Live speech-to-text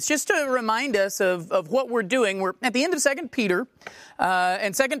Just to remind us of what we're doing, we're at the end of 2 Peter,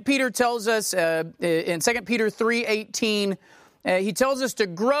 and 2 Peter tells us in 2 Peter 3:18, he tells us to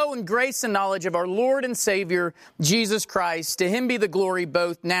grow in grace and knowledge of our Lord and Savior, Jesus Christ. To him be the glory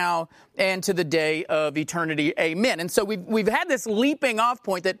both now and to the day of eternity. Amen. And so we've had this leaping off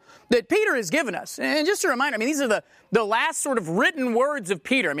point that Peter has given us. And just a reminder, I mean, these are the last sort of written words of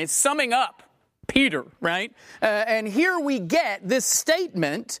Peter. I mean, it's summing up Peter, right? And here we get this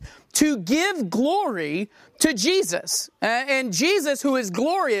statement to give glory to Jesus. And Jesus, who is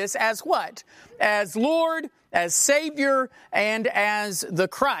glorious as what? As Lord, as Savior, and as the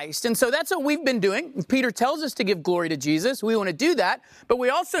Christ. And so that's what we've been doing. Peter tells us to give glory to Jesus. We want to do that. But we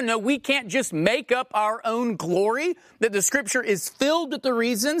also know we can't just make up our own glory, that the Scripture is filled with the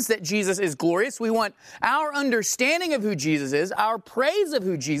reasons that Jesus is glorious. We want our understanding of who Jesus is, our praise of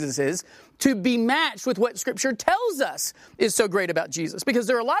who Jesus is, to be matched with what Scripture tells us is so great about Jesus. Because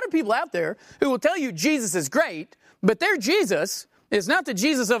there are a lot of people out there who will tell you Jesus is great, but their Jesus is not the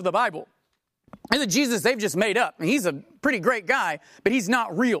Jesus of the Bible. It's the Jesus they've just made up. He's a pretty great guy, but he's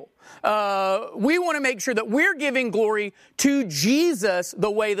not real. We want to make sure that we're giving glory to Jesus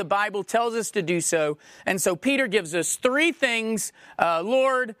the way the Bible tells us to do so. And so Peter gives us three things,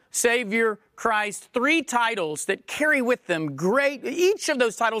 Lord, Savior, Christ, three titles that carry with them great, each of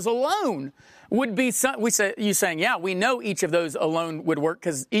those titles alone would be, you saying, yeah, we know each of those alone would work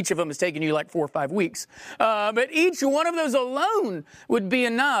because each of them has taken you like 4 or 5 weeks. But each one of those alone would be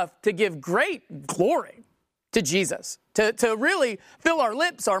enough to give great glory to Jesus, to really fill our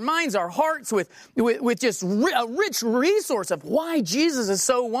lips, our minds, our hearts with just a rich resource of why Jesus is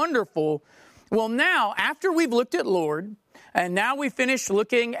so wonderful. Well, now, after we've looked at Lord, and now we finished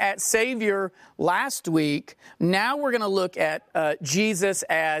looking at Savior last week, now we're going to look at Jesus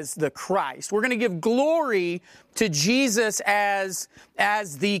as the Christ. We're going to give glory to Jesus as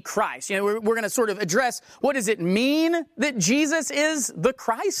the Christ. You know, we're going to sort of address, what does it mean that Jesus is the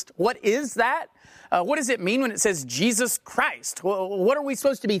Christ? What is that? What does it mean when it says Jesus Christ? What are we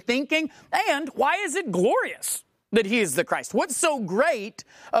supposed to be thinking? And why is it glorious that he is the Christ? What's so great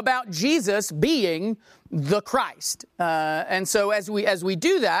about Jesus being the Christ? And so as we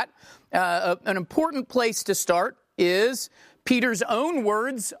do that, an important place to start is Peter's own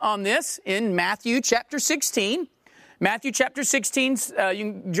words on this in Matthew chapter 16. Matthew chapter 16,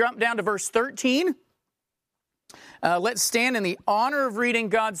 you can jump down to verse 13. Let's stand in the honor of reading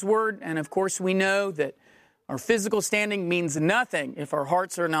God's word. And of course, we know that our physical standing means nothing if our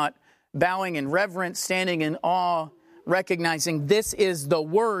hearts are not bowing in reverence, standing in awe, recognizing this is the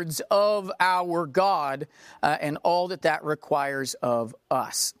words of our God and all that requires of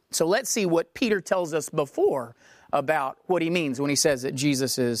us. So let's see what Peter tells us before about what he means when he says that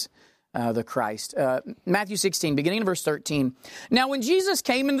Jesus is the Christ. Matthew 16, beginning in verse 13. Now when Jesus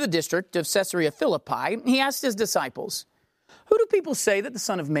came into the district of Caesarea Philippi, he asked his disciples, "Who do people say that the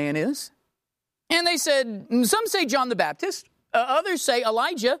Son of Man is?" And they said, "Some say John the Baptist, others say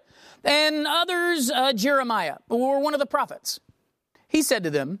Elijah, and others Jeremiah, or one of the prophets." He said to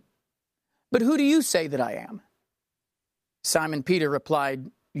them, "But who do you say that I am?" Simon Peter replied,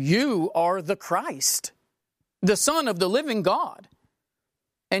 "You are the Christ, the Son of the living God."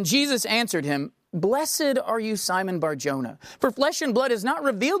 And Jesus answered him, "Blessed are you, Simon Bar-Jonah, for flesh and blood has not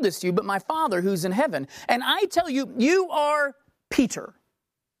revealed this to you, but my Father who's in heaven. And I tell you, you are Peter,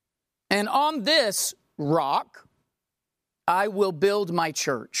 and on this rock I will build my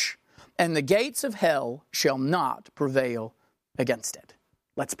church, and the gates of hell shall not prevail against it."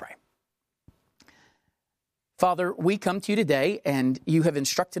 Let's pray. Father, we come to you today, and you have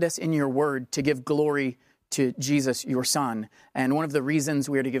instructed us in your word to give glory to Jesus, your Son. And one of the reasons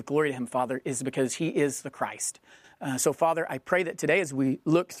we are to give glory to him, Father, is because he is the Christ. So, Father, I pray that today as we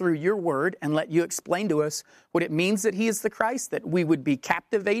look through your word and let you explain to us what it means that he is the Christ, that we would be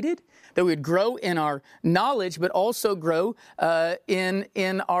captivated, that we would grow in our knowledge, but also grow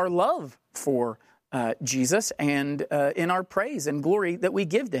in our love for Jesus and in our praise and glory that we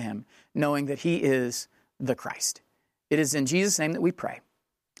give to him, knowing that he is the Christ. It is in Jesus' name that we pray.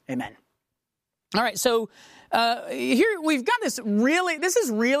 Amen. All right, so here we've got this is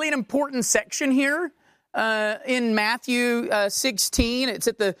really an important section here in Matthew 16. It's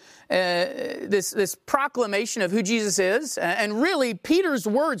at the this proclamation of who Jesus is. And really, Peter's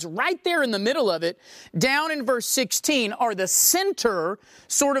words right there in the middle of it, down in verse 16, are the center,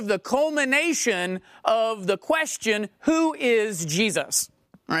 sort of the culmination of the question, who is Jesus?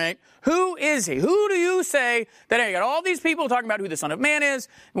 All right? Who is he? Who do you say that I got all these people talking about who the Son of Man is,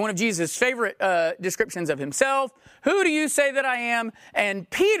 one of Jesus' favorite descriptions of himself. Who do you say that I am? And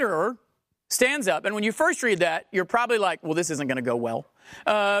Peter stands up, and when you first read that, you're probably like, well, this isn't going to go well.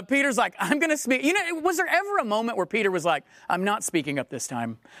 Peter's like, I'm going to speak. You know, was there ever a moment where Peter was like, I'm not speaking up this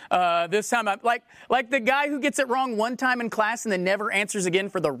time? This time, I'm like the guy who gets it wrong one time in class and then never answers again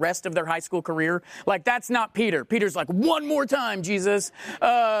for the rest of their high school career. Like, that's not Peter. Peter's like, one more time, Jesus.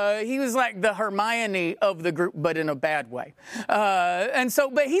 He was like the Hermione of the group, but in a bad way.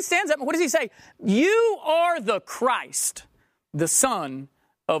 But he stands up, and what does he say? You are the Christ, the Son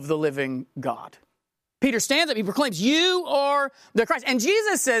of the living God. Peter stands up, he proclaims, you are the Christ. And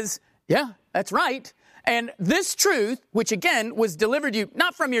Jesus says, yeah, that's right. And this truth, which again was delivered to you,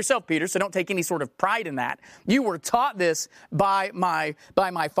 not from yourself, Peter, so don't take any sort of pride in that. You were taught this by my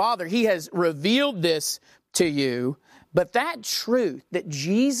Father. He has revealed this to you. But that truth, that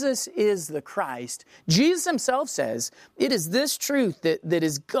Jesus is the Christ, Jesus himself says, it is this truth that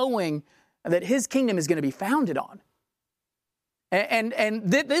his kingdom is going to be founded on. And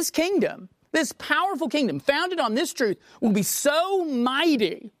this kingdom, this powerful kingdom founded on this truth will be so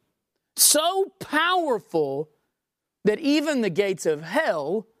mighty, so powerful that even the gates of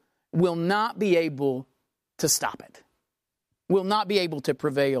hell will not be able to stop it, will not be able to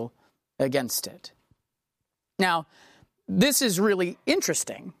prevail against it. Now, this is really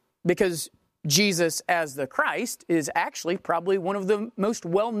interesting because Jesus as the Christ is actually probably one of the most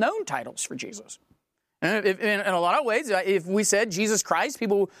well-known titles for Jesus. In a lot of ways, if we said Jesus Christ,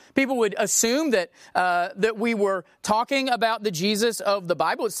 people would assume that we were talking about the Jesus of the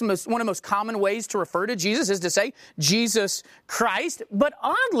Bible. It's one of the most common ways to refer to Jesus is to say Jesus Christ. But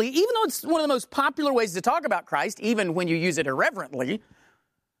oddly, even though it's one of the most popular ways to talk about Christ, even when you use it irreverently,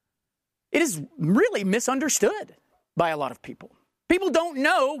 it is really misunderstood by a lot of people. People don't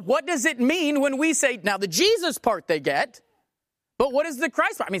know, what does it mean when we say, now the Jesus part they get, but what is the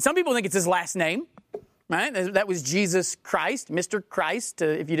Christ part? I mean, some people think it's his last name. Right? That was Jesus Christ, Mr. Christ,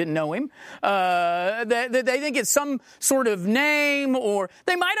 if you didn't know him. They think it's some sort of name, or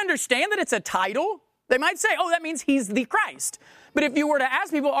they might understand that it's a title. They might say, oh, that means he's the Christ. But if you were to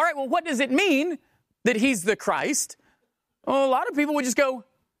ask people, all right, well, what does it mean that he's the Christ? Well, a lot of people would just go,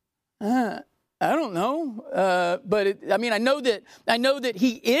 I don't know. I know that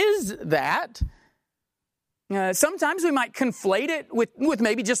he is that. Sometimes we might conflate it with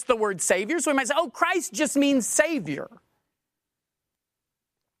maybe just the word Savior. So we might say, oh, Christ just means Savior.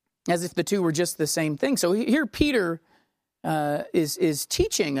 As if the two were just the same thing. So here Peter is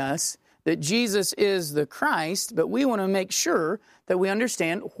teaching us that Jesus is the Christ, but we want to make sure that we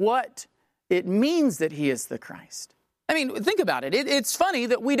understand what it means that he is the Christ. I mean, think about it. It's funny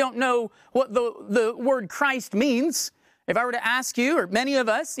that we don't know what the word Christ means. If I were to ask you, or many of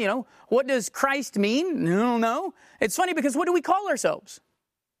us, what does Christ mean? I don't know. It's funny because what do we call ourselves?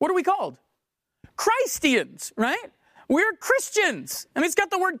 What are we called? Christians, right? We're Christians. I mean, it's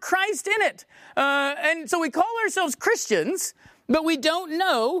got the word Christ in it. And so we call ourselves Christians, but we don't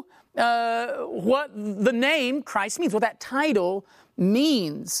know what the name Christ means, what that title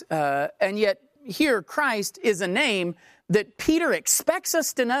means. And yet here, Christ is a name that Peter expects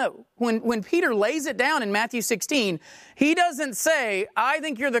us to know. When Peter lays it down in Matthew 16, he doesn't say, I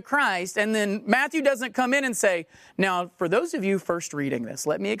think you're the Christ, and then Matthew doesn't come in and say, now, for those of you first reading this,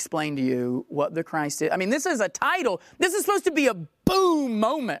 let me explain to you what the Christ is. I mean, this is a title. This is supposed to be a boom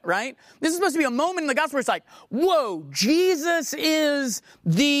moment, right? This is supposed to be a moment in the gospel where it's like, whoa, Jesus is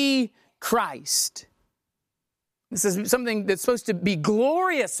the Christ. This is something that's supposed to be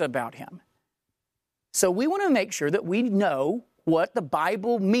glorious about him. So we want to make sure that we know what the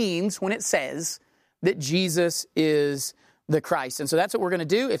Bible means when it says that Jesus is the Christ. And so that's what we're going to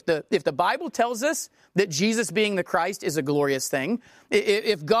do. If the Bible tells us that Jesus being the Christ is a glorious thing,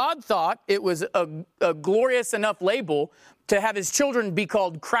 if God thought it was a glorious enough label to have his children be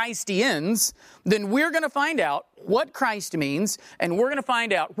called Christians, then we're going to find out what Christ means, and we're going to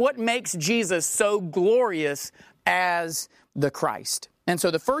find out what makes Jesus so glorious as the Christ. And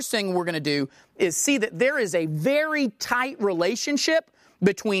so the first thing we're going to do is see that there is a very tight relationship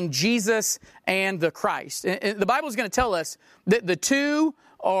between Jesus and the Christ. And the Bible is going to tell us that the two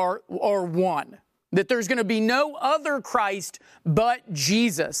are one, that there's going to be no other Christ but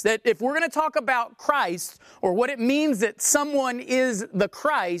Jesus. That if we're going to talk about Christ, or what it means that someone is the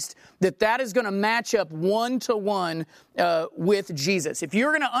Christ, that is going to match up one-to-one with Jesus. If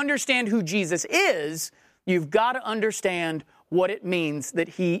you're going to understand who Jesus is, you've got to understand what it means that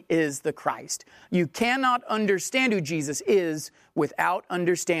he is the Christ. You cannot understand who Jesus is without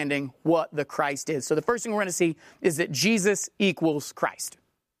understanding what the Christ is. So the first thing we're going to see is that Jesus equals Christ.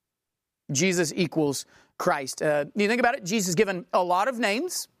 Jesus equals Christ. You think about it, Jesus is given a lot of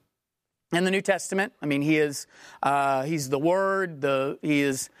names in the New Testament. I mean, he's the Word, he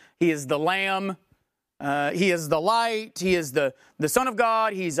is the Lamb, He is the light. He is the Son of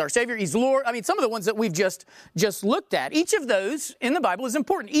God. He's our Savior. He's Lord. I mean, some of the ones that we've just looked at. Each of those in the Bible is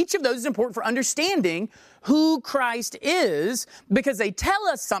important. Each of those is important for understanding who Christ is, because they tell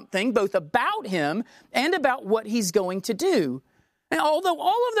us something both about Him and about what He's going to do. And although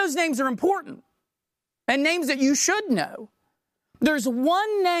all of those names are important and names that you should know, there's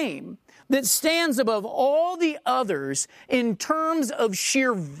one name that stands above all the others in terms of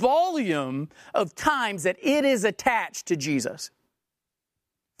sheer volume of times that it is attached to Jesus.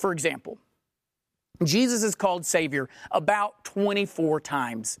 For example, Jesus is called Savior about 24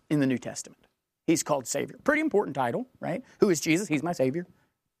 times in the New Testament. He's called Savior. Pretty important title, right? Who is Jesus? He's my Savior.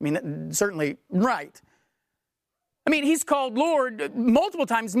 I mean, certainly right. I mean, He's called Lord multiple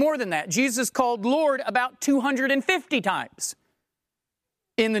times more than that. Jesus is called Lord about 250 times.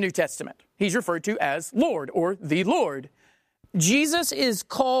 In the New Testament, He's referred to as Lord or the Lord. Jesus is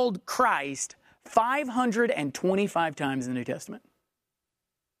called Christ 525 times in the New Testament.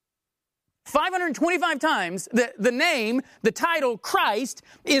 525 times the name, the title Christ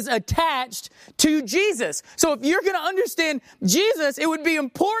is attached to Jesus. So if you're going to understand Jesus, it would be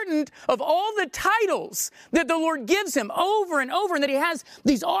important of all the titles that the Lord gives Him over and over, and that He has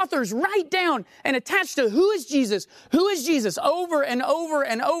these authors write down and attach to who is Jesus over and over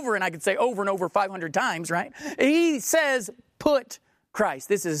and over. And I could say over and over 500 times, right? He says, put Christ.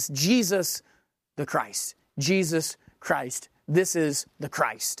 This is Jesus the Christ. Jesus Christ. This is the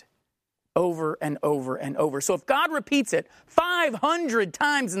Christ. Over and over and over. So if God repeats it 500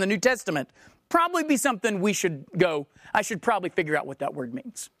 times in the New Testament, probably be something we should go, I should probably figure out what that word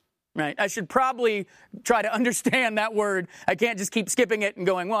means, right? I should probably try to understand that word. I can't just keep skipping it and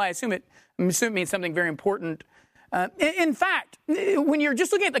going, well, I assume it means something very important. In fact, when you're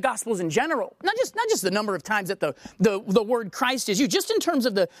just looking at the Gospels in general, not just the number of times that the word Christ is used, just in terms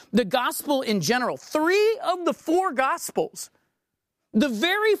of the Gospel in general, 3 of the 4 Gospels, the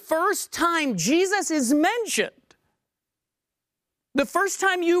very first time Jesus is mentioned, the first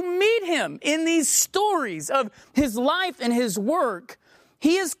time you meet Him in these stories of His life and His work,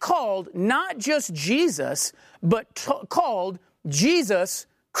 He is called not just Jesus, but called Jesus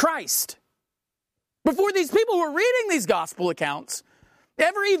Christ. Before these people who are reading these gospel accounts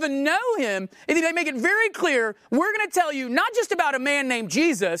ever even know Him, they make it very clear, we're going to tell you not just about a man named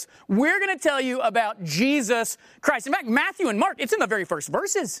Jesus, we're going to tell you about Jesus Christ. In fact, Matthew and Mark, it's in the very first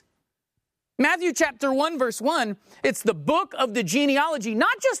verses. Matthew chapter 1, verse 1, it's the book of the genealogy,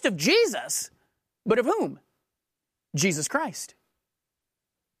 not just of Jesus, but of whom? Jesus Christ.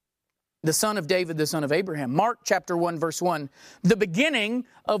 The son of David, the son of Abraham. Mark chapter 1, verse 1, the beginning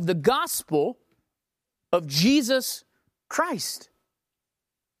of the gospel of Jesus Christ,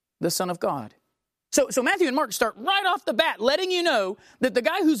 the Son of God. So Matthew and Mark start right off the bat letting you know that the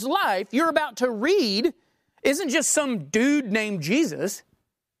guy whose life you're about to read isn't just some dude named Jesus.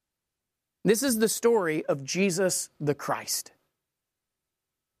 This is the story of Jesus the Christ.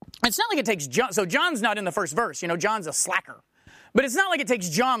 It's not like it takes John, so John's not in the first verse, John's a slacker. But it's not like it takes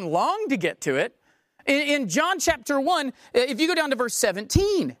John long to get to it. In John chapter 1, if you go down to verse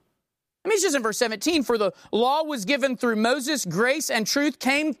 17, it's just in verse 17, for the law was given through Moses, grace and truth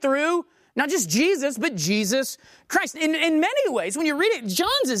came through not just Jesus, but Jesus Christ. In many ways, when you read it,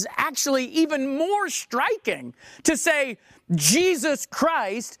 John's is actually even more striking to say Jesus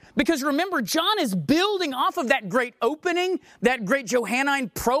Christ, because remember, John is building off of that great opening, that great Johannine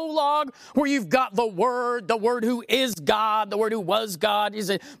prologue, where you've got the Word who is God, the Word who was God,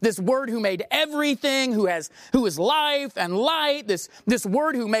 is this Word who made everything, who is life and light, this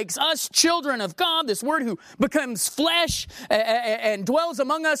Word who makes us children of God, this Word who becomes flesh and dwells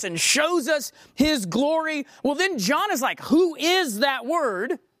among us and shows us His glory. Well, then John is like, who is that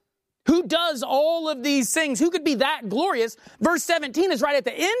Word? Who does all of these things? Who could be that glorious? Verse 17 is right at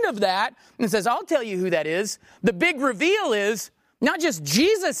the end of that and says, I'll tell you who that is. The big reveal is not just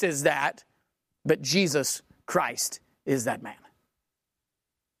Jesus is that, but Jesus Christ is that man.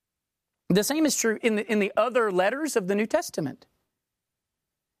 The same is true in the other letters of the New Testament.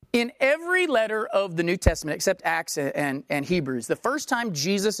 In every letter of the New Testament, except Acts and Hebrews, the first time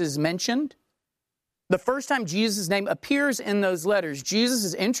Jesus is mentioned, the first time Jesus' name appears in those letters, Jesus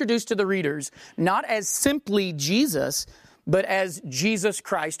is introduced to the readers not as simply Jesus, but as Jesus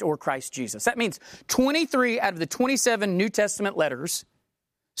Christ or Christ Jesus. That means 23 out of the 27 New Testament letters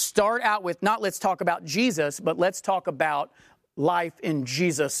start out with not let's talk about Jesus, but let's talk about life in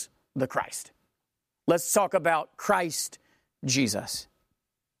Jesus the Christ. Let's talk about Christ Jesus.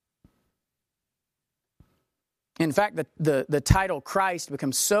 In fact, the title Christ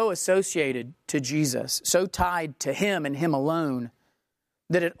becomes so associated to Jesus, so tied to Him and Him alone,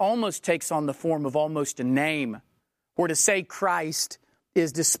 that it almost takes on the form of almost a name. Or to say Christ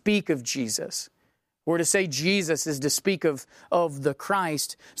is to speak of Jesus. Or to say Jesus is to speak of the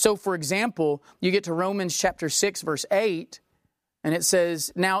Christ. So, for example, you get to Romans chapter 6, verse 8, and it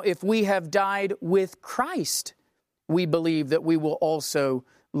says, "Now if we have died with Christ, we believe that we will also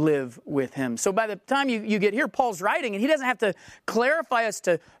live with Him." So by the time you get here, Paul's writing, and he doesn't have to clarify as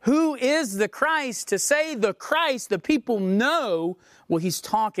to who is the Christ. To say the Christ, the people know, well, he's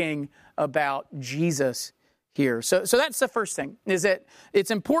talking about Jesus here. So that's the first thing, is that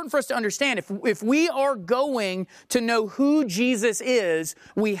it's important for us to understand if we are going to know who Jesus is,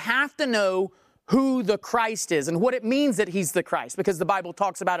 we have to know who the Christ is and what it means that he's the Christ, because the Bible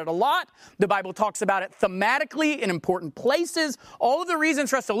talks about it a lot. The Bible talks about it thematically in important places. All of the reasons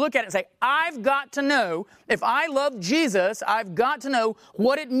for us to look at it and say, I've got to know, if I love Jesus, I've got to know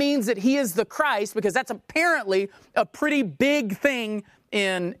what it means that he is the Christ, because that's apparently a pretty big thing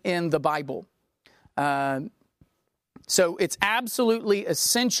in the Bible. So it's absolutely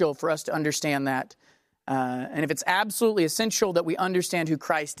essential for us to understand that. And if it's absolutely essential that we understand who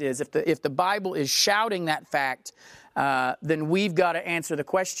Christ is, if the Bible is shouting that fact, then we've got to answer the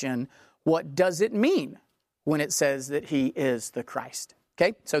question, what does it mean when it says that he is the Christ?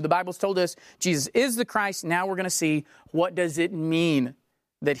 Okay, so the Bible's told us Jesus is the Christ. Now we're going to see, what does it mean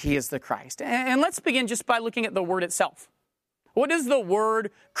that he is the Christ? And let's begin just by looking at the word itself. What does the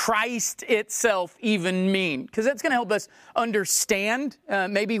word Christ itself even mean? Because that's going to help us understand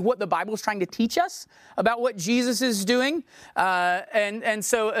maybe what the Bible is trying to teach us about what Jesus is doing. And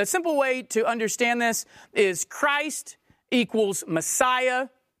so a simple way to understand this is Christ equals Messiah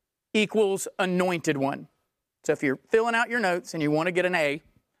equals anointed one. So if you're filling out your notes and you want to get an A,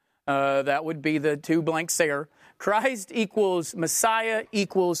 that would be the two blanks there. Christ equals Messiah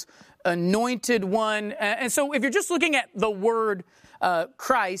equals anointed one. And so if you're just looking at the word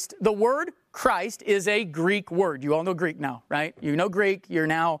Christ, the word Christ is a Greek word. You all know Greek now, right? You know Greek. You're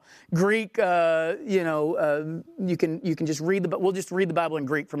now Greek. You can just read we'll just read the Bible in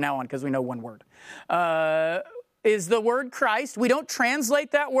Greek from now on because we know one word. Is the word Christ. We don't translate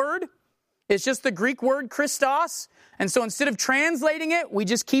that word. It's just the Greek word Christos. And so instead of translating it, we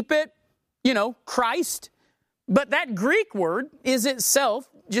just keep it, Christ. But that Greek word is itself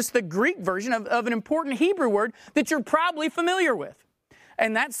just the Greek version of an important Hebrew word that you're probably familiar with.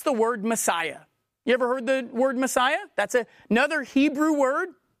 And that's the word Messiah. You ever heard the word Messiah? That's another Hebrew word.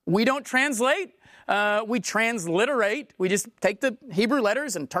 We don't translate. We transliterate. We just take the Hebrew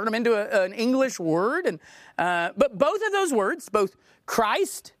letters and turn them into an English word. But both of those words, both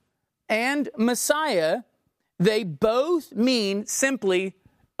Christ and Messiah, they both mean simply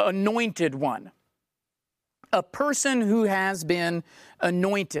anointed one. A person who has been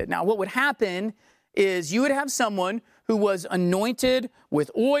anointed. Now, what would happen is you would have someone who was anointed with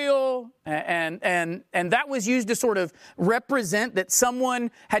oil, and that was used to sort of represent that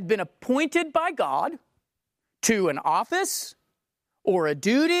someone had been appointed by God to an office or a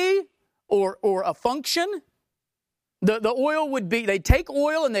duty or a function. The oil would be, they'd take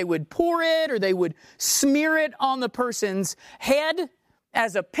oil and they would pour it or they would smear it on the person's head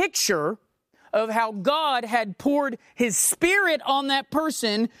as a picture of how God had poured his Spirit on that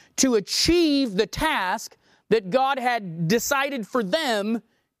person to achieve the task that God had decided for them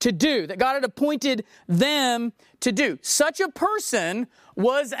to do, that God had appointed them to do. Such a person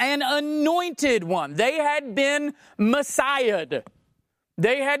was an anointed one. They had been Messiahed.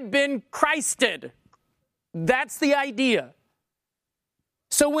 They had been Christed. That's the idea.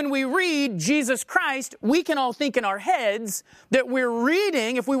 So when we read Jesus Christ, we can all think in our heads that we're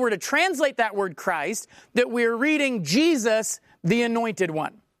reading, if we were to translate that word Christ, that we're reading Jesus, the anointed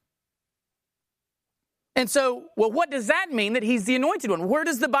one. And so, well, what does that mean that he's the anointed one? Where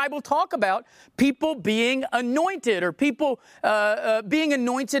does the Bible talk about people being anointed or people being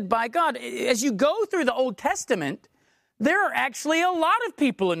anointed by God? As you go through the Old Testament, there are actually a lot of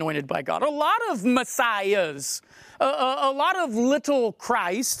people anointed by God, a lot of messiahs, a lot of little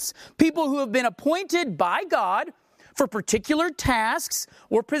Christs, people who have been appointed by God for particular tasks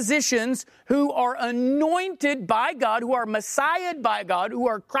or positions, who are anointed by God, who are messiahed by God, who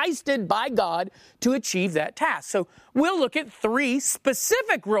are Christed by God to achieve that task. So we'll look at 3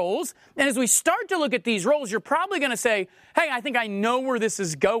 specific roles. And as we start to look at these roles, you're probably going to say, hey, I think I know where this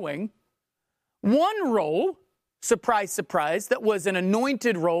is going. One role, surprise, surprise, that was an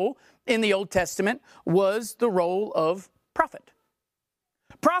anointed role in the Old Testament was the role of prophet.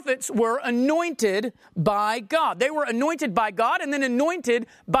 Prophets were anointed by God. They were anointed by God and then anointed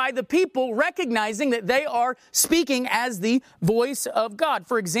by the people, recognizing that they are speaking as the voice of God.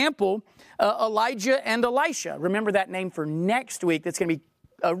 For example, Elijah and Elisha. Remember that name for next week. That's going to be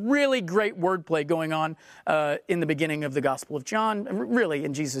a really great wordplay going on in the beginning of the Gospel of John, really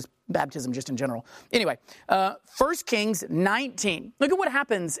in Jesus' baptism just in general. Anyway, 1 Kings 19. Look at what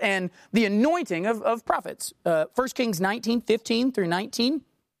happens and the anointing of prophets. 1 Kings 19, 15 through 19.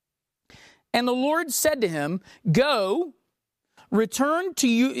 And the Lord said to him, go, return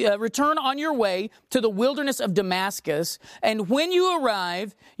on your way to the wilderness of Damascus, and when you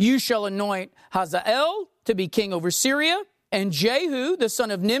arrive, you shall anoint Hazael to be king over Syria, and Jehu, the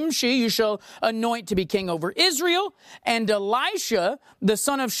son of Nimshi, you shall anoint to be king over Israel, and Elisha, the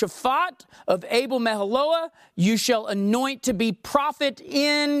son of Shaphat of Abel Meholah, you shall anoint to be prophet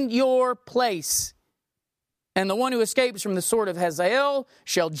in your place. And the one who escapes from the sword of Hazael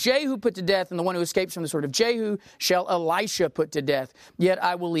shall Jehu put to death, and the one who escapes from the sword of Jehu shall Elisha put to death. Yet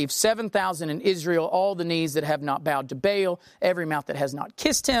I will leave 7,000 in Israel, all the knees that have not bowed to Baal, every mouth that has not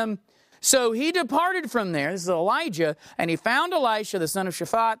kissed him. So he departed from there, this is Elijah, and he found Elisha, the son of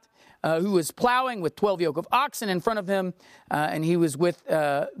Shaphat, who was plowing with 12 yoke of oxen in front of him, and he was with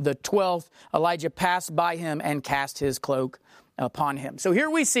the 12th. Elijah passed by him and cast his cloak upon him. So here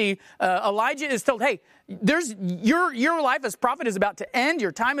we see Elijah is told, hey, your life as prophet is about to end.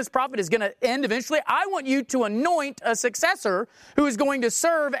 Your time as prophet is going to end eventually. I want you to anoint a successor who is going to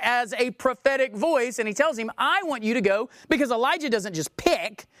serve as a prophetic voice. And he tells him, I want you to go, because Elijah doesn't just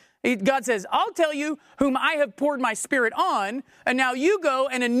pick. God says, I'll tell you whom I have poured my spirit on, and now you go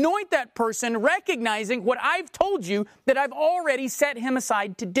and anoint that person, recognizing what I've told you that I've already set him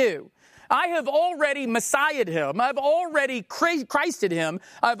aside to do. I have already Messiahed him. I've already Christed him.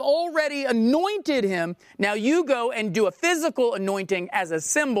 I've already anointed him. Now you go and do a physical anointing as a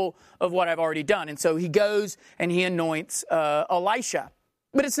symbol of what I've already done. And so he goes and he anoints Elisha.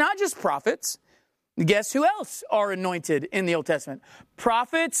 But it's not just prophets. Guess who else are anointed in the Old Testament?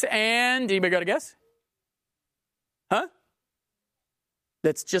 Prophets and, anybody got a guess? Huh?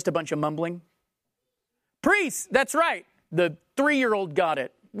 That's just a bunch of mumbling. Priests, that's right. The 3-year-old got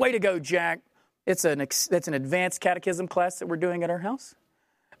it. Way to go, Jack. That's an advanced catechism class that we're doing at our house.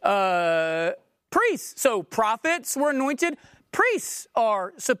 Priests. So prophets were anointed. Priests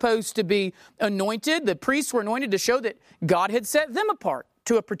are supposed to be anointed. The priests were anointed to show that God had set them apart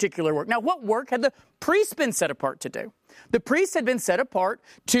to a particular work. Now, what work had the priests been set apart to do? The priests had been set apart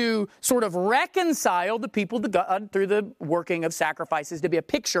to sort of reconcile the people to God through the working of sacrifices, to be a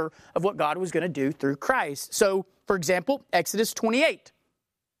picture of what God was going to do through Christ. So, for example, Exodus 28.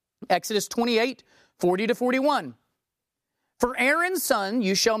 Exodus 28, 40 to 41. For Aaron's son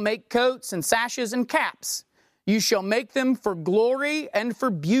you shall make coats and sashes and caps. You shall make them for glory and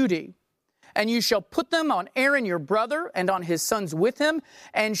for beauty. And you shall put them on Aaron your brother and on his sons with him,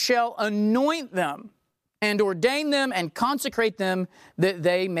 and shall anoint them and ordain them and consecrate them that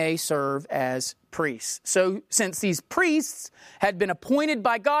they may serve as priests. So since these priests had been appointed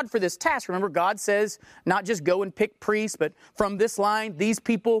by God for this task, remember God says not just go and pick priests, but from this line, these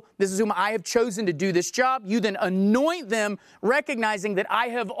people, this is whom I have chosen to do this job. You then anoint them, recognizing that I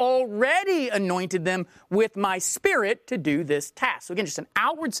have already anointed them with my spirit to do this task. So again, just an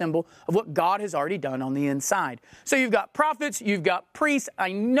outward symbol of what God has already done on the inside. So you've got prophets, you've got priests.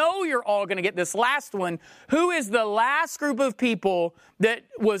 I know you're all going to get this last one. Who is the last group of people that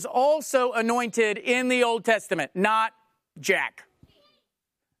was also anointed in the Old Testament? Not Jack.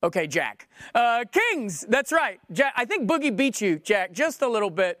 Okay, Jack. Kings, that's right. Jack, I think Boogie beat you, Jack, just a little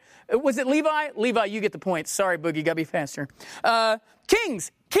bit. Was it Levi? Levi, you get the point. Sorry, Boogie, gotta be faster.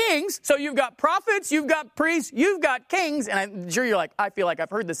 Kings. So you've got prophets, you've got priests, you've got kings, and I'm sure you're like, I feel like I've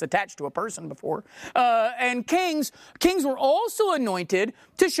heard this attached to a person before. And kings were also anointed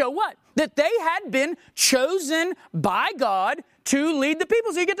to show what? That they had been chosen by God to lead the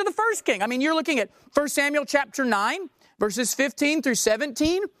people. So you get to the first king. I mean, you're looking at 1 Samuel chapter 9, verses 15 through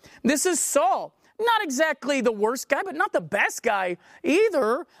 17. This is Saul. Not exactly the worst guy, but not the best guy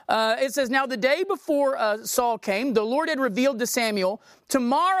either. It says, now the day before Saul came, the Lord had revealed to Samuel,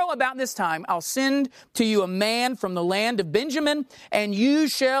 tomorrow about this time, I'll send to you a man from the land of Benjamin, and you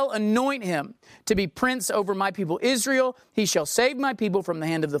shall anoint him to be prince over my people Israel. He shall save my people from the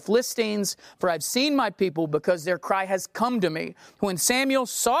hand of the Philistines, for I've seen my people because their cry has come to me. When Samuel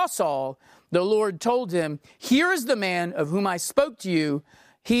saw Saul, the Lord told him, here is the man of whom I spoke to you.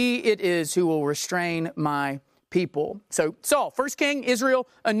 He it is who will restrain my people. So Saul, first king, Israel,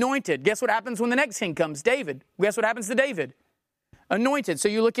 anointed. Guess what happens when the next king comes? David. Guess what happens to David? Anointed. So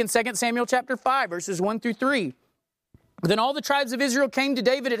you look in 2 Samuel chapter 5, verses 1 through 3. Then all the tribes of Israel came to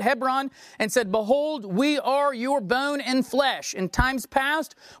David at Hebron and said, Behold, we are your bone and flesh. In times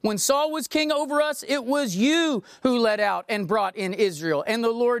past, when Saul was king over us, it was you who led out and brought in Israel. And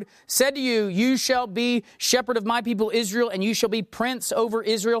the Lord said to you, You shall be shepherd of my people Israel, and you shall be prince over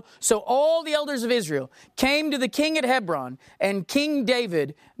Israel. So all the elders of Israel came to the king at Hebron, and King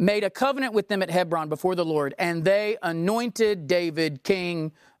David made a covenant with them at Hebron before the Lord, and they anointed David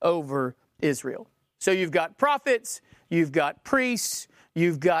king over Israel. So you've got prophets, you've got priests,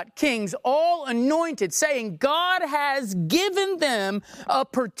 you've got kings, all anointed, saying God has given them a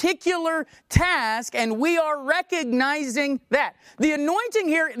particular task, and we are recognizing that. The anointing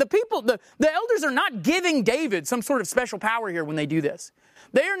here, the elders are not giving David some sort of special power here when they do this.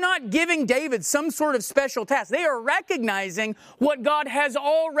 They are not giving David some sort of special task. They are recognizing what God has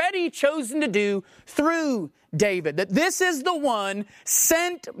already chosen to do through David, that this is the one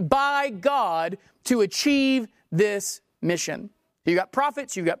sent by God to achieve this mission. You've got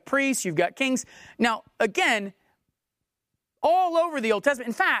prophets, you've got priests, you've got kings. Now, again, all over the Old Testament,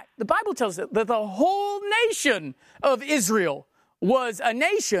 in fact, the Bible tells us that the whole nation of Israel was a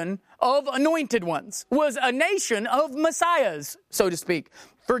nation of anointed ones, was a nation of messiahs, so to speak.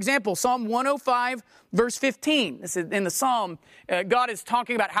 For example, Psalm 105, verse 15. This is in the Psalm, God is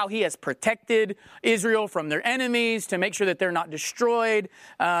talking about how he has protected Israel from their enemies to make sure that they're not destroyed,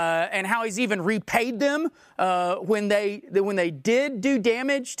 and how he's even repaid them when they did do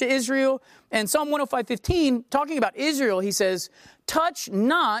damage to Israel. And Psalm 105:15, talking about Israel, he says, Touch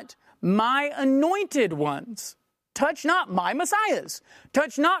not my anointed ones. Touch not my messiahs.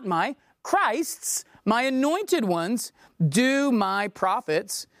 Touch not my Christs, my anointed ones. Do my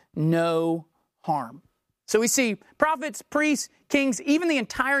prophets no harm. So we see prophets, priests, kings, even the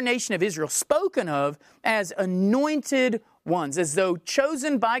entire nation of Israel spoken of as anointed ones, as though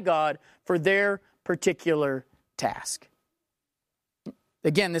chosen by God for their particular task.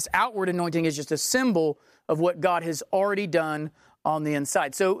 Again, this outward anointing is just a symbol of what God has already done on the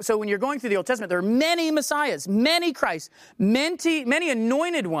inside. So when you're going through the Old Testament, there are many messiahs, many Christs, many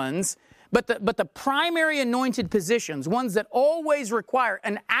anointed ones. But the primary anointed positions, ones that always require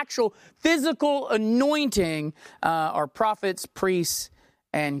an actual physical anointing, are prophets, priests,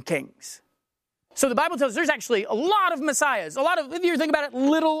 and kings. So the Bible tells us there's actually a lot of messiahs, if you think about it,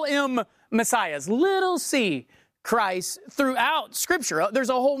 little m messiahs, little c Christ throughout Scripture. There's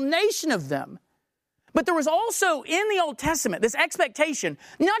a whole nation of them. But there was also in the Old Testament this expectation,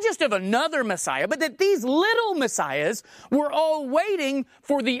 not just of another Messiah, but that these little Messiahs were all waiting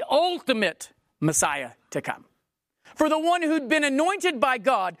for the ultimate Messiah to come. For the one who'd been anointed by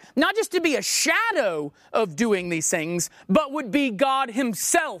God, not just to be a shadow of doing these things, but would be God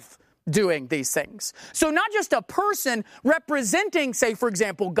himself doing these things. So not just a person representing, say, for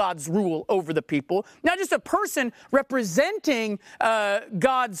example, God's rule over the people, not just a person representing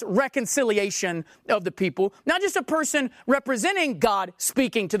God's reconciliation of the people, not just a person representing God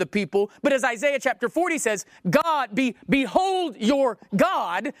speaking to the people, but as Isaiah chapter 40 says, behold your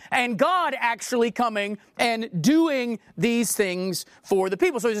God, and God actually coming and doing these things for the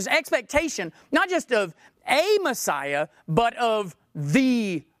people. So there's this expectation, not just of a Messiah, but of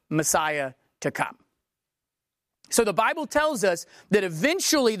the Messiah to come. So the Bible tells us that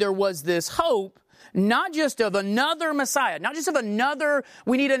eventually there was this hope, not just of another Messiah, not just of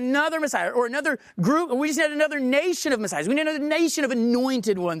we need another Messiah or another group, or we just need another nation of Messiahs. We need another nation of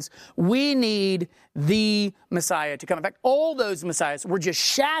anointed ones. We need the Messiah to come. In fact, all those Messiahs were just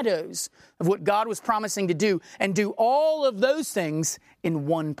shadows of what God was promising to do, and do all of those things in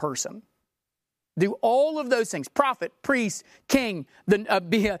one person. Do all of those things, prophet, priest, king,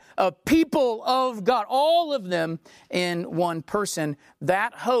 be a people of God, all of them in one person.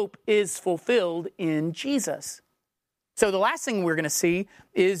 That hope is fulfilled in Jesus. So the last thing we're going to see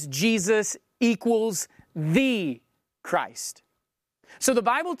is Jesus equals the Christ. So the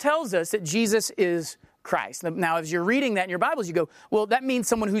Bible tells us that Jesus is Christ. Now, as you're reading that in your Bibles, you go, well, that means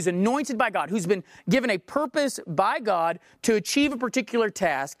someone who's anointed by God, who's been given a purpose by God to achieve a particular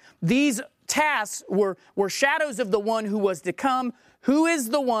task. These tasks were shadows of the one who was to come, who is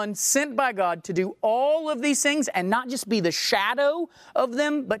the one sent by God to do all of these things, and not just be the shadow of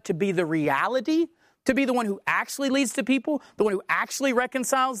them, but to be the reality, to be the one who actually leads the people, the one who actually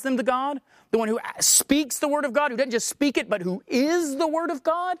reconciles them to God, the one who speaks the word of God, who doesn't just speak it, but who is the word of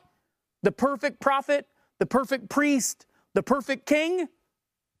God, the perfect prophet, the perfect priest, the perfect king.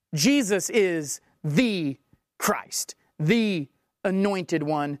 Jesus is the Christ, the anointed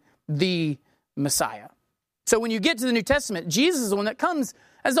one, the Messiah. So when you get to the New Testament, Jesus is the one that comes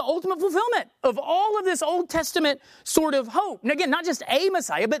as the ultimate fulfillment of all of this Old Testament sort of hope. And again, not just a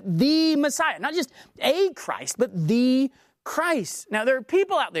Messiah, but the Messiah. Not just a Christ, but the Christ. Now, there are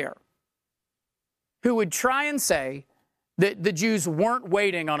people out there who would try and say that the Jews weren't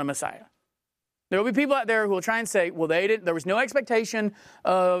waiting on a Messiah. There will be people out there who will try and say, well, there was no expectation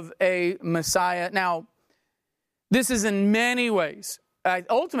of a Messiah. Now, this is in many ways,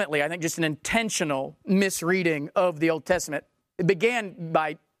 ultimately, I think, just an intentional misreading of the Old Testament. It began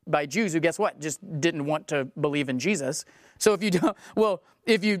by Jews who, guess what, just didn't want to believe in Jesus. So if you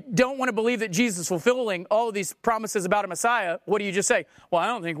don't want to believe that Jesus is fulfilling all of these promises about a Messiah, what do you just say? Well, I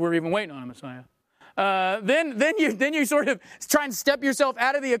don't think we're even waiting on a Messiah. Then you sort of try and step yourself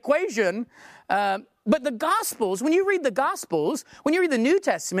out of the equation. But the Gospels, when you read the Gospels, when you read the New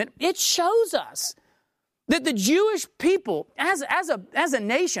Testament, it shows us that the Jewish people, as a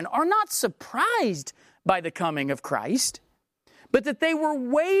nation, are not surprised by the coming of Christ, but that they were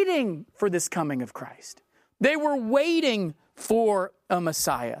waiting for this coming of Christ. They were waiting for a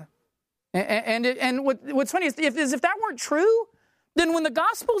Messiah. And what's funny is if that weren't true, then when the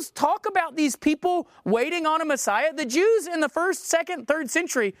Gospels talk about these people waiting on a Messiah, the Jews in the 1st, 2nd, 3rd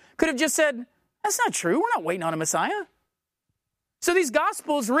century could have just said, that's not true. We're not waiting on a Messiah. So these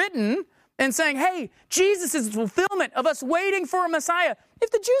Gospels written and saying, hey, Jesus is the fulfillment of us waiting for a Messiah.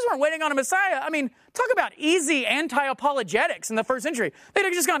 If the Jews weren't waiting on a Messiah, talk about easy anti-apologetics in the 1st century. They'd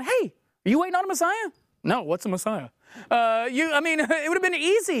have just gone, hey, are you waiting on a Messiah? No, what's a Messiah? It would have been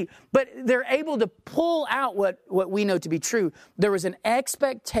easy, but they're able to pull out what we know to be true. There was an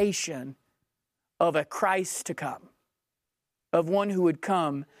expectation of a Christ to come, of one who would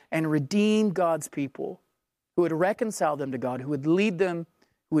come and redeem God's people, who would reconcile them to God, who would lead them,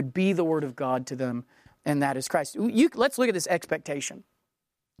 who would be the Word of God to them, and that is Christ. Let's look at this expectation.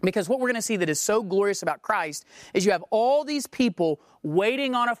 Because what we're going to see that is so glorious about Christ is you have all these people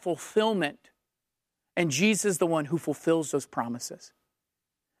waiting on a fulfillment, and Jesus is the one who fulfills those promises.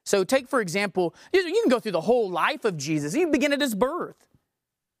 So take, for example, you can go through the whole life of Jesus. You can begin at his birth.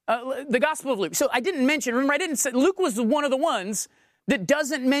 The Gospel of Luke. So I didn't say Luke was one of the ones that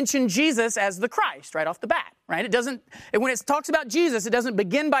doesn't mention Jesus as the Christ right off the bat, right? When it talks about Jesus, it doesn't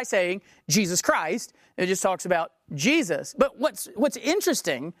begin by saying Jesus Christ. It just talks about Jesus. But what's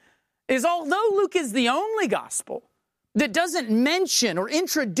interesting is although Luke is the only gospel that doesn't mention or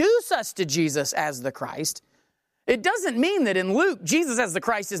introduce us to Jesus as the Christ, it doesn't mean that in Luke, Jesus as the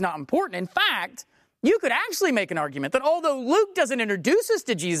Christ is not important. In fact, you could actually make an argument that although Luke doesn't introduce us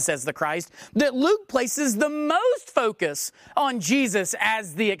to Jesus as the Christ, that Luke places the most focus on Jesus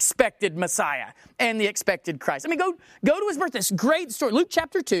as the expected Messiah and the expected Christ. Go to his birth. This great story. Luke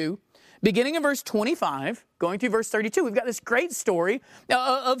chapter 2, beginning in verse 25, going through verse 32. We've got this great story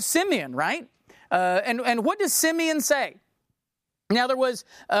of Simeon, right? And what does Simeon say? Now, there was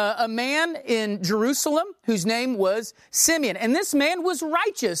a man in Jerusalem whose name was Simeon. And this man was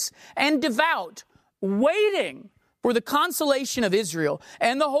righteous and devout, waiting for the consolation of Israel,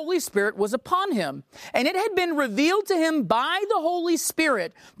 and the Holy Spirit was upon him. And it had been revealed to him by the Holy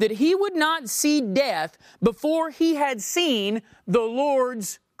Spirit that he would not see death before he had seen the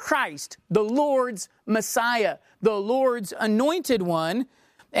Lord's Christ, the Lord's Messiah, the Lord's anointed one.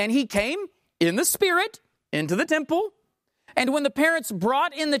 And he came in the Spirit into the temple. And when the parents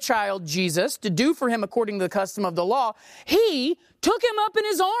brought in the child Jesus to do for him according to the custom of the law, he took him up in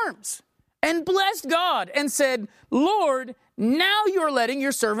his arms and blessed God and said, Lord, now you're letting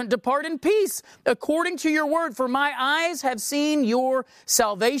your servant depart in peace according to your word. For my eyes have seen your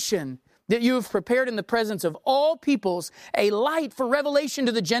salvation, that you have prepared in the presence of all peoples a light for revelation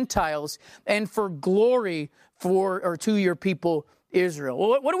to the Gentiles and for glory to your people Israel.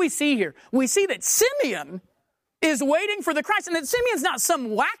 Well, what do we see here? We see that Simeon is waiting for the Christ. And that Simeon's not some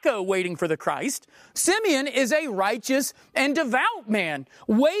wacko waiting for the Christ. Simeon is a righteous and devout man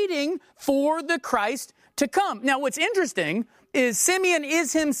waiting for the Christ to come. Now, what's interesting is Simeon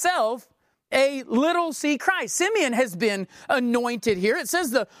is himself a little c Christ. Simeon has been anointed here. It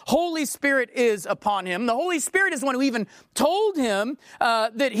says the Holy Spirit is upon him. The Holy Spirit is one who even told him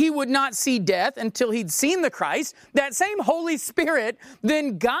that he would not see death until he'd seen the Christ. That same Holy Spirit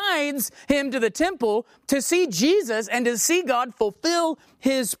then guides him to the temple to see Jesus and to see God fulfill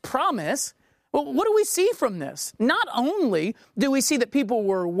his promise. Well, what do we see from this? Not only do we see that people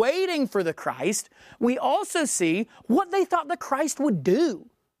were waiting for the Christ, we also see what they thought the Christ would do.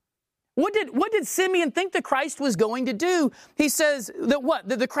 What did Simeon think the Christ was going to do? He says that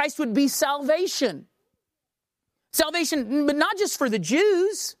the Christ would be salvation. Salvation, but not just for the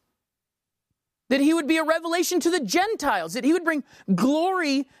Jews. That he would be a revelation to the Gentiles. That he would bring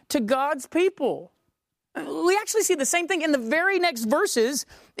glory to God's people. We actually see the same thing in the very next verses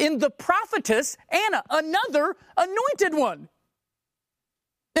in the prophetess Anna, another anointed one.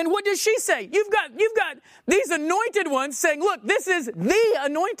 And what does she say? You've got these anointed ones saying, look, this is the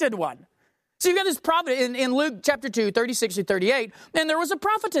anointed one. So you've got this prophet in Luke chapter 2, 36 to 38, and there was a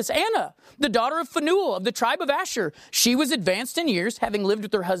prophetess, Anna, the daughter of Phanuel of the tribe of Asher. She was advanced in years, having lived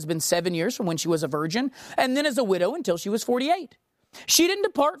with her husband 7 years from when she was a virgin, and then as a widow until she was 48. She didn't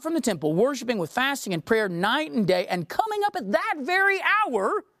depart from the temple, worshiping with fasting and prayer night and day, and coming up at that very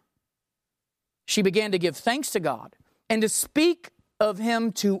hour, she began to give thanks to God and to speak of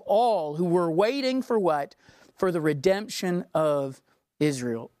him to all who were waiting for what? For the redemption of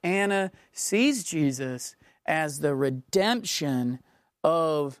Israel. Anna sees Jesus as the redemption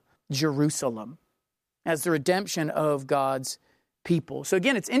of Jerusalem, as the redemption of God's people. So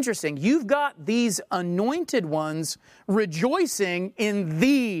again, it's interesting. You've got these anointed ones rejoicing in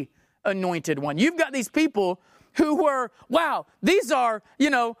the anointed one. You've got these people who were, wow, these are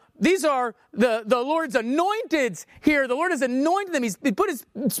the Lord's anointeds here. The Lord has anointed them. He put his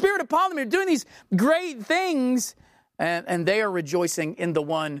Spirit upon them. They're doing these great things. And they are rejoicing in the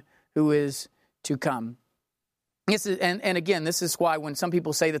one who is to come. And again, this is why when some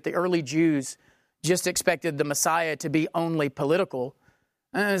people say that the early Jews just expected the Messiah to be only political,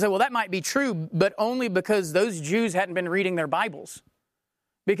 and I say, well, that might be true, but only because those Jews hadn't been reading their Bibles.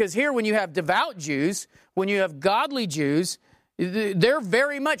 Because here, when you have devout Jews, when you have godly Jews, they're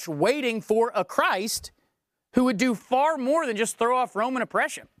very much waiting for a Christ who would do far more than just throw off Roman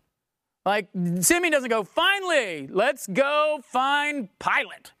oppression. Like, Simeon doesn't go, finally, let's go find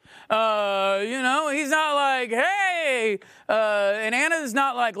Pilate. He's not like, hey, and Anna's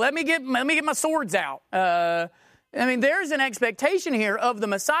not like, let me get my swords out. There's an expectation here of the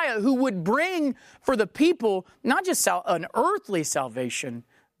Messiah who would bring for the people not just an earthly salvation,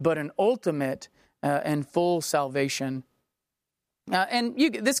 but an ultimate and full salvation.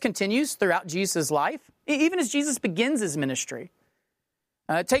 This continues throughout Jesus' life, even as Jesus begins his ministry.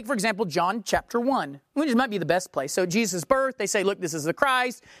 Take, for example, John chapter 1, which might be the best place. So Jesus' birth, they say, look, this is the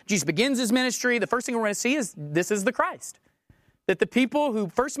Christ. Jesus begins his ministry. The first thing we're going to see is this is the Christ. That the people who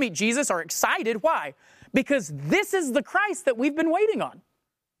first meet Jesus are excited. Why? Because this is the Christ that we've been waiting on.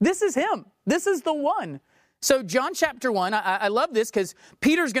 This is him. This is the one. So John chapter 1, I love this because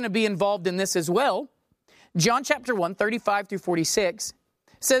Peter's going to be involved in this as well. John chapter 1, 35 through 46.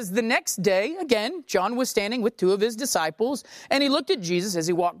 Says the next day, again, John was standing with two of his disciples, and he looked at Jesus as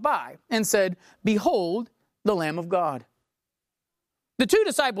he walked by and said, behold, the Lamb of God. The two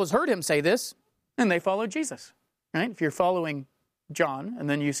disciples heard him say this, and they followed Jesus. Right? If you're following John, and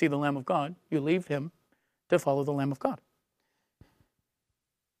then you see the Lamb of God, you leave him to follow the Lamb of God.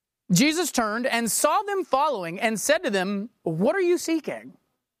 Jesus turned and saw them following and said to them, what are you seeking?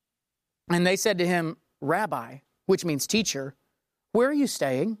 And they said to him, Rabbi, which means teacher, where are you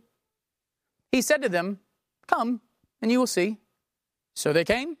staying? He said to them, come, and you will see. So they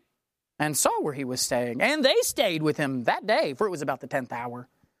came and saw where he was staying, and they stayed with him that day, for it was about the 10th hour.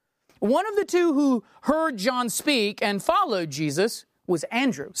 One of the two who heard John speak and followed Jesus was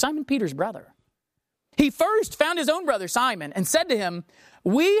Andrew, Simon Peter's brother. He first found his own brother Simon and said to him,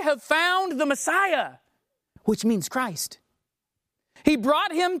 we have found the Messiah, which means Christ. He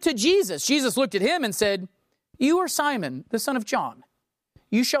brought him to Jesus. Jesus looked at him and said, you are Simon, the son of John.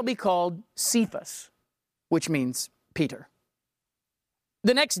 You shall be called Cephas, which means Peter.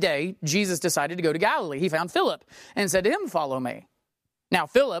 The next day, Jesus decided to go to Galilee. He found Philip and said to him, follow me. Now,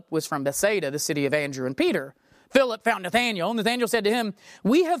 Philip was from Bethsaida, the city of Andrew and Peter. Philip found Nathanael. Nathanael said to him,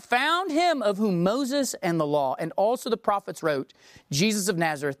 we have found him of whom Moses and the law and also the prophets wrote, Jesus of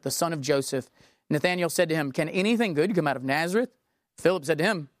Nazareth, the son of Joseph. Nathanael said to him, can anything good come out of Nazareth? Philip said to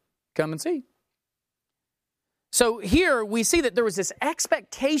him, come and see. So here we see that there was this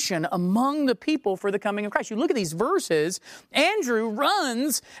expectation among the people for the coming of Christ. You look at these verses, Andrew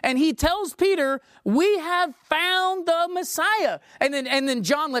runs and he tells Peter, we have found the Messiah. And then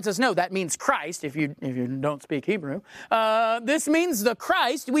John lets us know that means Christ, if you don't speak Hebrew. This means the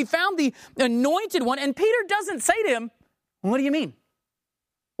Christ. We found the anointed one. And Peter doesn't say to him, what do you mean?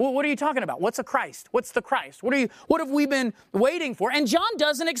 Well, what are you talking about? What's a Christ? What's the Christ? What have we been waiting for? And John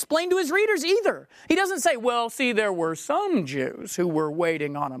doesn't explain to his readers either. He doesn't say, well, see, there were some Jews who were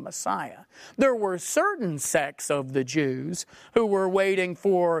waiting on a Messiah. There were certain sects of the Jews who were waiting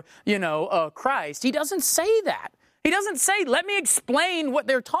for, a Christ. He doesn't say that. He doesn't say, let me explain what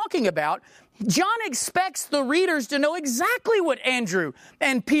they're talking about. John expects the readers to know exactly what Andrew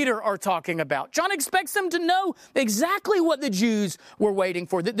and Peter are talking about. John expects them to know exactly what the Jews were waiting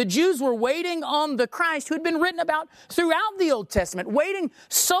for. That the Jews were waiting on the Christ who had been written about throughout the Old Testament, waiting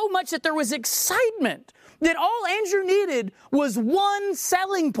so much that there was excitement that all Andrew needed was one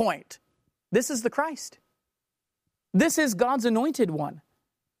selling point. This is the Christ. This is God's anointed one.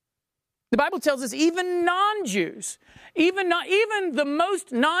 The Bible tells us even non-Jews, even the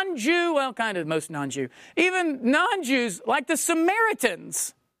most non-Jew, well, kind of most non-Jew, even non-Jews like the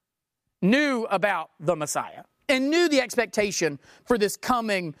Samaritans knew about the Messiah and knew the expectation for this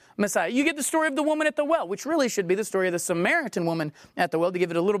coming Messiah. You get the story of the woman at the well, which really should be the story of the Samaritan woman at the well to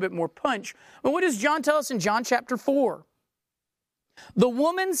give it a little bit more punch. But what does John tell us in John chapter 4? The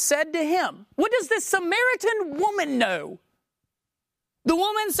woman said to him, what does this Samaritan woman know? The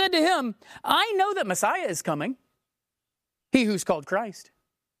woman said to him, I know that Messiah is coming, he who's called Christ.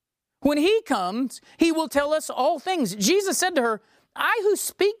 When he comes, he will tell us all things. Jesus said to her, I who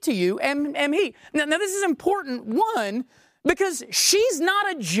speak to you am he. Now this is important, one, because she's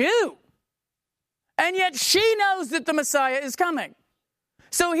not a Jew. And yet she knows that the Messiah is coming.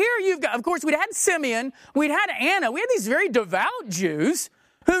 So here you've got, of course, we'd had Simeon, we'd had Anna, we had these very devout Jews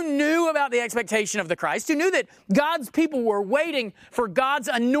who knew about the expectation of the Christ, who knew that God's people were waiting for God's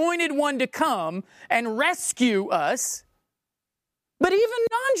anointed one to come and rescue us. But even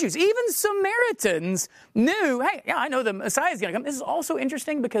non-Jews, even Samaritans knew, hey, yeah, I know the Messiah is going to come. This is also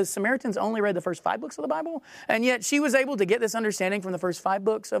interesting because Samaritans only read the first 5 books of the Bible, and yet she was able to get this understanding from the first 5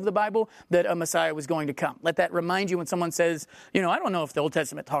 books of the Bible that a Messiah was going to come. Let that remind you when someone says, I don't know if the Old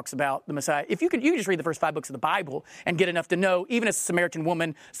Testament talks about the Messiah. If you can just read the first 5 books of the Bible and get enough to know, even as a Samaritan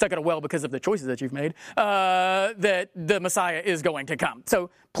woman stuck at a well because of the choices that you've made, that the Messiah is going to come.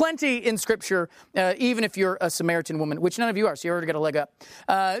 So plenty in Scripture, even if you're a Samaritan woman, which none of you are, so you already got a leg up.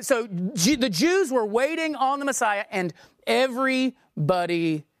 So the Jews were waiting on the Messiah, and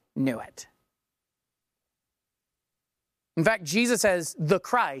everybody knew it. In fact, Jesus as the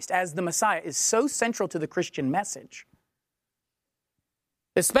Christ, as the Messiah, is so central to the Christian message,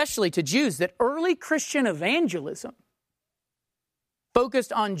 especially to Jews, that early Christian evangelism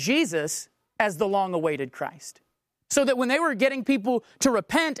focused on Jesus as the long-awaited Christ. So that when they were getting people to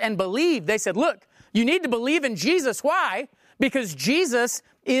repent and believe, they said, look, you need to believe in Jesus. Why? Because Jesus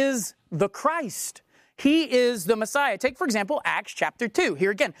is the Christ. He is the Messiah. Take, for example, Acts chapter 2. Here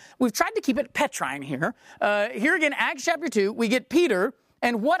again, we've tried to keep it Petrine here. Here again, Acts chapter 2, we get Peter,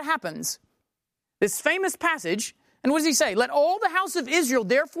 and what happens? This famous passage, and what does he say? Let all the house of Israel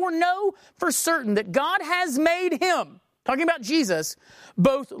therefore know for certain that God has made him, talking about Jesus,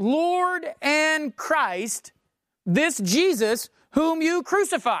 both Lord and Christ, this Jesus whom you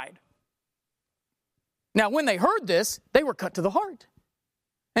crucified. Now, when they heard this, they were cut to the heart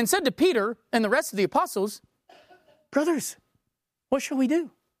and said to Peter and the rest of the apostles, brothers, what shall we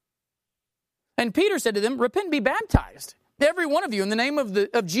do? And Peter said to them, repent and be baptized, every one of you, in the name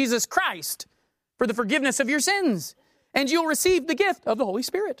of Jesus Christ, for the forgiveness of your sins, and you'll receive the gift of the Holy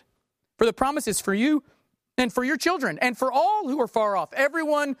Spirit. For the promise is for you and for your children and for all who are far off,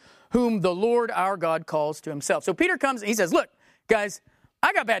 everyone whom the Lord our God calls to himself. So Peter comes and he says, look, guys,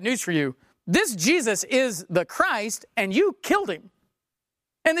 I got bad news for you. This Jesus is the Christ, and you killed him.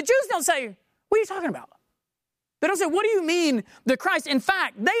 And the Jews don't say, what are you talking about? They don't say, what do you mean the Christ? In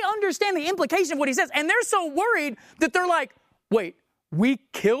fact, they understand the implication of what he says, and they're so worried that they're like, wait, we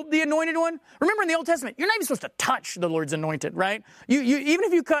killed the anointed one? Remember in the Old Testament, you're not even supposed to touch the Lord's anointed, right? You even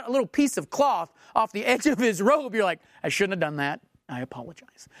if you cut a little piece of cloth off the edge of his robe, you're like, I shouldn't have done that. I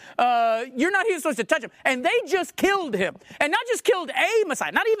apologize. You're not even supposed to touch him. And they just killed him. And not just killed a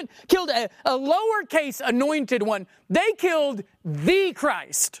Messiah, not even killed a lowercase anointed one. They killed the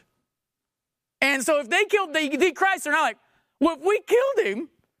Christ. And so if they killed the Christ, they're not like, well, if we killed him,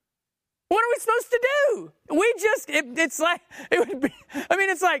 what are we supposed to do? It's like,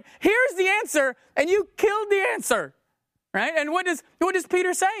 it's like, here's the answer, and you killed the answer. Right? And what does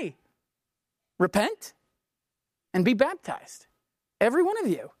Peter say? Repent and be baptized. Every one of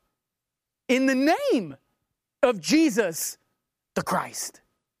you, in the name of Jesus, the Christ.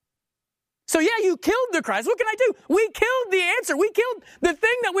 So yeah, you killed the Christ. What can I do? We killed the answer. We killed the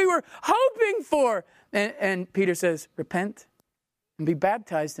thing that we were hoping for. And Peter says, repent and be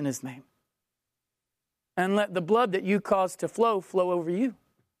baptized in his name. And let the blood that you caused to flow over you.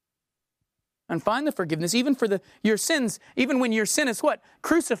 And find the forgiveness, even for your sins, even when your sin is what?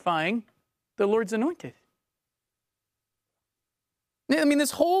 Crucifying the Lord's anointed.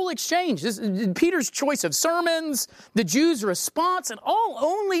 This whole exchange, Peter's choice of sermons, the Jews' response, it all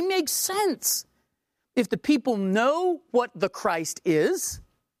only makes sense if the people know what the Christ is.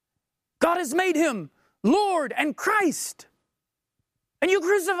 God has made him Lord and Christ, and you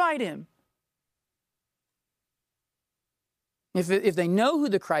crucified him. If they know who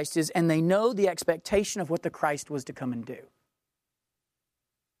the Christ is and they know the expectation of what the Christ was to come and do.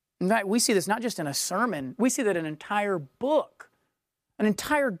 In fact, we see this not just in a sermon. We see that an entire book, an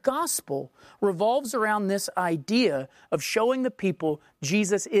entire gospel revolves around this idea of showing the people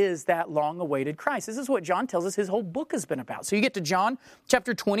Jesus is that long-awaited Christ. This is what John tells us his whole book has been about. So you get to John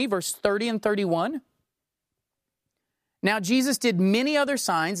chapter 20, verse 30 and 31. Now Jesus did many other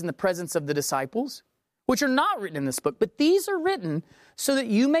signs in the presence of the disciples, which are not written in this book, but these are written so that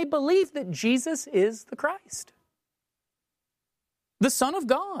you may believe that Jesus is the Christ, the Son of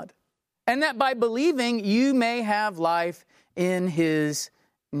God, and that by believing you may have life in His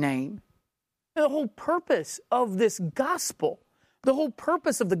name. The whole purpose of this gospel, the whole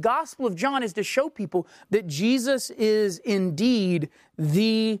purpose of the Gospel of John is to show people that Jesus is indeed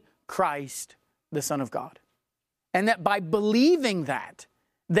the Christ, the Son of God. And that by believing that,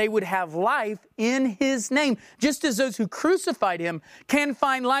 they would have life in His name. Just as those who crucified Him can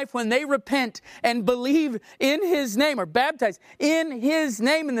find life when they repent and believe in His name, or baptized in His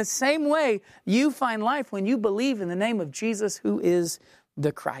name. In the same way, you find life when you believe in the name of Jesus, who is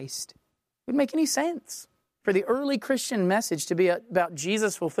the Christ. It wouldn't make any sense for the early Christian message to be about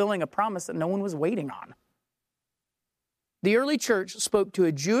Jesus fulfilling a promise that no one was waiting on. The early church spoke to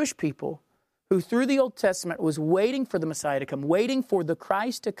a Jewish people who through the Old Testament was waiting for the Messiah to come, waiting for the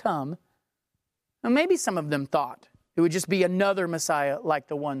Christ to come. And maybe some of them thought it would just be another Messiah like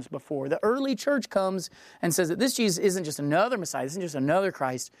the ones before. The early church comes and says that this Jesus isn't just another Messiah, this isn't just another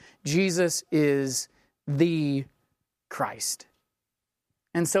Christ. Jesus is the Christ.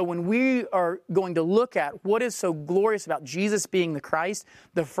 And so when we are going to look at what is so glorious about Jesus being the Christ,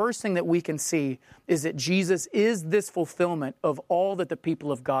 the first thing that we can see is that Jesus is this fulfillment of all that the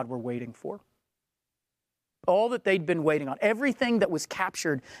people of God were waiting for. All that they'd been waiting on. Everything that was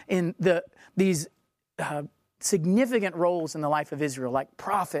captured in these significant roles in the life of Israel, like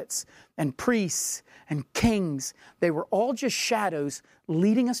prophets and priests and kings, they were all just shadows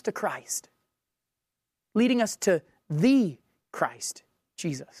leading us to Christ. Leading us to the Christ,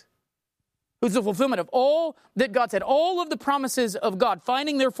 Jesus, who's the fulfillment of all that God said, all of the promises of God,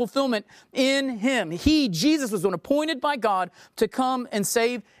 finding their fulfillment in Him. He, Jesus, was the one appointed by God to come and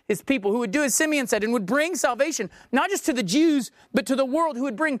save His people, who would do as Simeon said, and would bring salvation, not just to the Jews, but to the world, who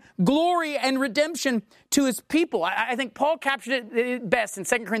would bring glory and redemption to His people. I think Paul captured it best in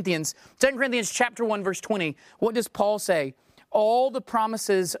 2 Corinthians chapter 1, verse 20. What does Paul say? All the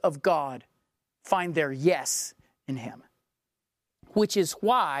promises of God find their yes in Him, which is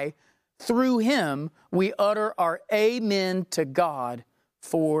why through Him, we utter our amen to God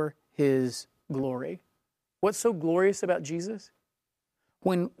for His glory. What's so glorious about Jesus?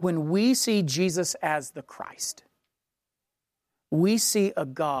 When we see Jesus as the Christ, we see a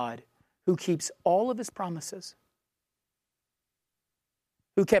God who keeps all of His promises,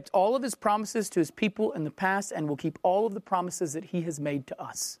 who kept all of His promises to His people in the past and will keep all of the promises that He has made to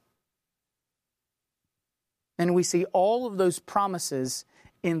us. And we see all of those promises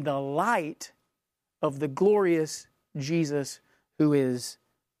in the light of the glorious Jesus who is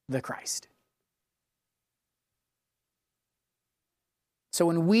the Christ. So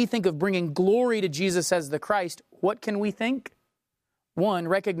when we think of bringing glory to Jesus as the Christ, what can we think? One,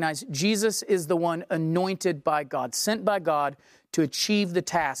 recognize Jesus is the one anointed by God, sent by God to achieve the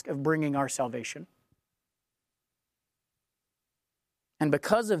task of bringing our salvation. And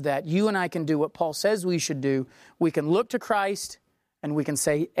because of that, you and I can do what Paul says we should do. We can look to Christ and we can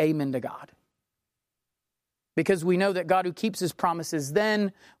say amen to God. Because we know that God who keeps His promises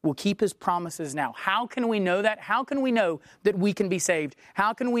then will keep His promises now. How can we know that? How can we know that we can be saved?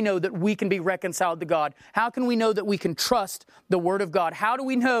 How can we know that we can be reconciled to God? How can we know that we can trust the Word of God? How do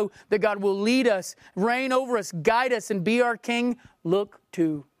we know that God will lead us, reign over us, guide us, and be our King? Look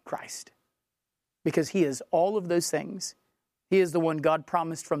to Christ. Because He is all of those things. He is the one God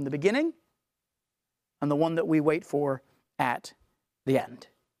promised from the beginning and the one that we wait for at the end.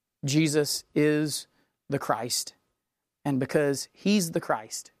 Jesus is the Christ. And because He's the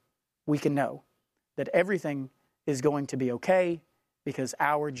Christ, we can know that everything is going to be okay because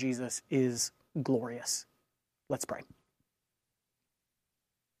our Jesus is glorious. Let's pray.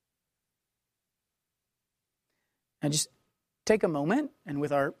 And just take a moment and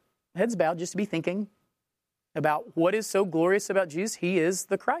with our heads bowed just to be thinking about what is so glorious about Jesus. He is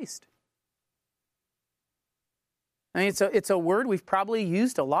the Christ. I mean, it's a word we've probably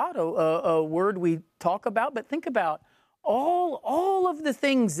used a lot, a word we talk about, but think about all of the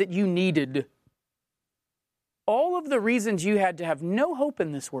things that you needed, all of the reasons you had to have no hope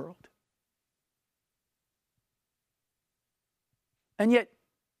in this world. And yet,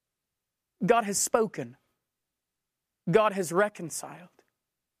 God has spoken, God has reconciled,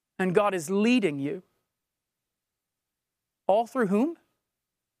 and God is leading you. All through whom?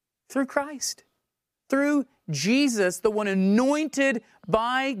 Through Christ. Through Jesus, the one anointed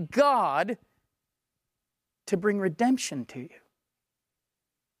by God to bring redemption to you.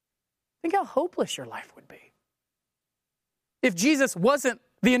 Think how hopeless your life would be if Jesus wasn't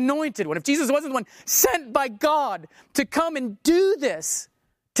the anointed one, if Jesus wasn't the one sent by God to come and do this,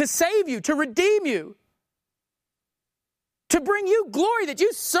 to save you, to redeem you, to bring you glory that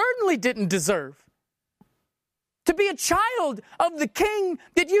you certainly didn't deserve, to be a child of the King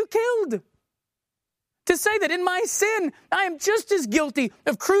that you killed. To say that in my sin, I am just as guilty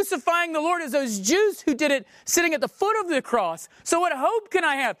of crucifying the Lord as those Jews who did it sitting at the foot of the cross. So what hope can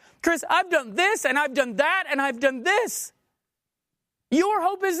I have? Chris, I've done this and I've done that and I've done this. Your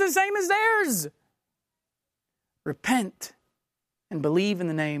hope is the same as theirs. Repent and believe in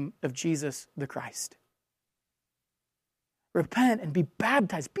the name of Jesus the Christ. Repent and be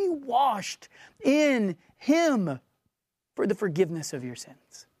baptized. Be washed in Him for the forgiveness of your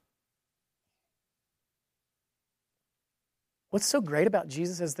sins. What's so great about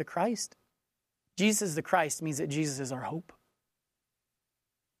Jesus as the Christ? Jesus as the Christ means that Jesus is our hope.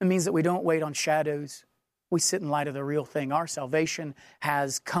 It means that we don't wait on shadows. We sit in light of the real thing. Our salvation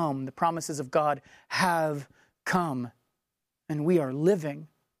has come. The promises of God have come. And we are living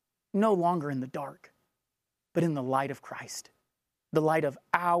no longer in the dark, but in the light of Christ. The light of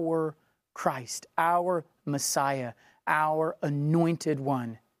our Christ, our Messiah, our anointed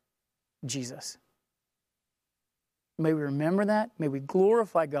one, Jesus. May we remember that. May we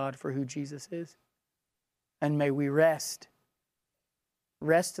glorify God for who Jesus is. And may we rest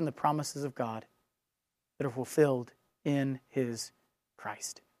in the promises of God that are fulfilled in His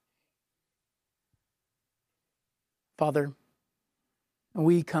Christ. Father,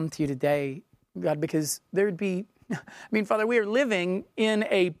 we come to you today, God, because Father, we are living in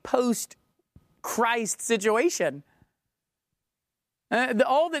a post-Christ situation.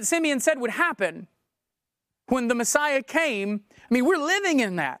 All that Simeon said would happen when the Messiah came, we're living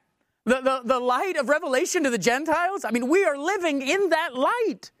in that. The light of revelation to the Gentiles, we are living in that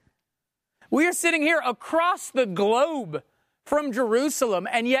light. We are sitting here across the globe from Jerusalem,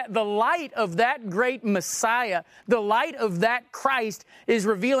 and yet the light of that great Messiah, the light of that Christ is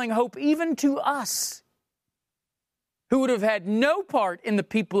revealing hope even to us who would have had no part in the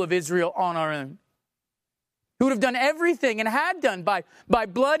people of Israel on our own, who would have done everything and had done by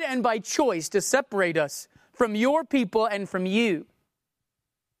blood and by choice to separate us from your people and from you.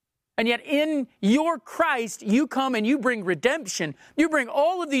 And yet in your Christ, you come and you bring redemption. You bring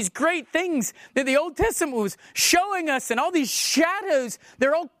all of these great things that the Old Testament was showing us, and all these shadows,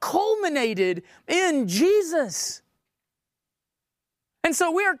 they're all culminated in Jesus. And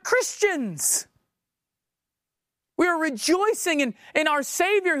so we are Christians. We are rejoicing in our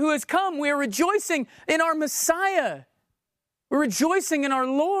Savior who has come. We are rejoicing in our Messiah. We're rejoicing in our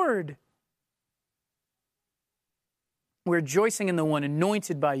Lord. We're rejoicing in the one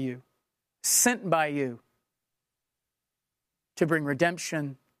anointed by you, sent by you to bring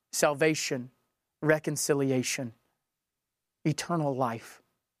redemption, salvation, reconciliation, eternal life,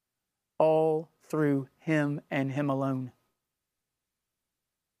 all through Him and Him alone.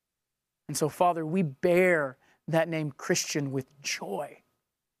 And so, Father, we bear that name Christian with joy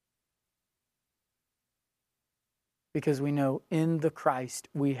because we know in the Christ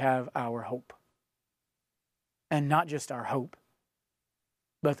we have our hope. And not just our hope,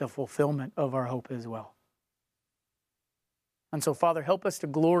 but the fulfillment of our hope as well. And so, Father, help us to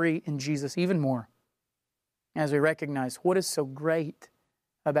glory in Jesus even more as we recognize what is so great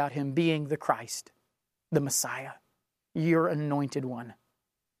about Him being the Christ, the Messiah, your anointed one.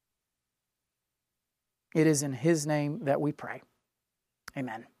 It is in His name that we pray.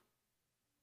 Amen.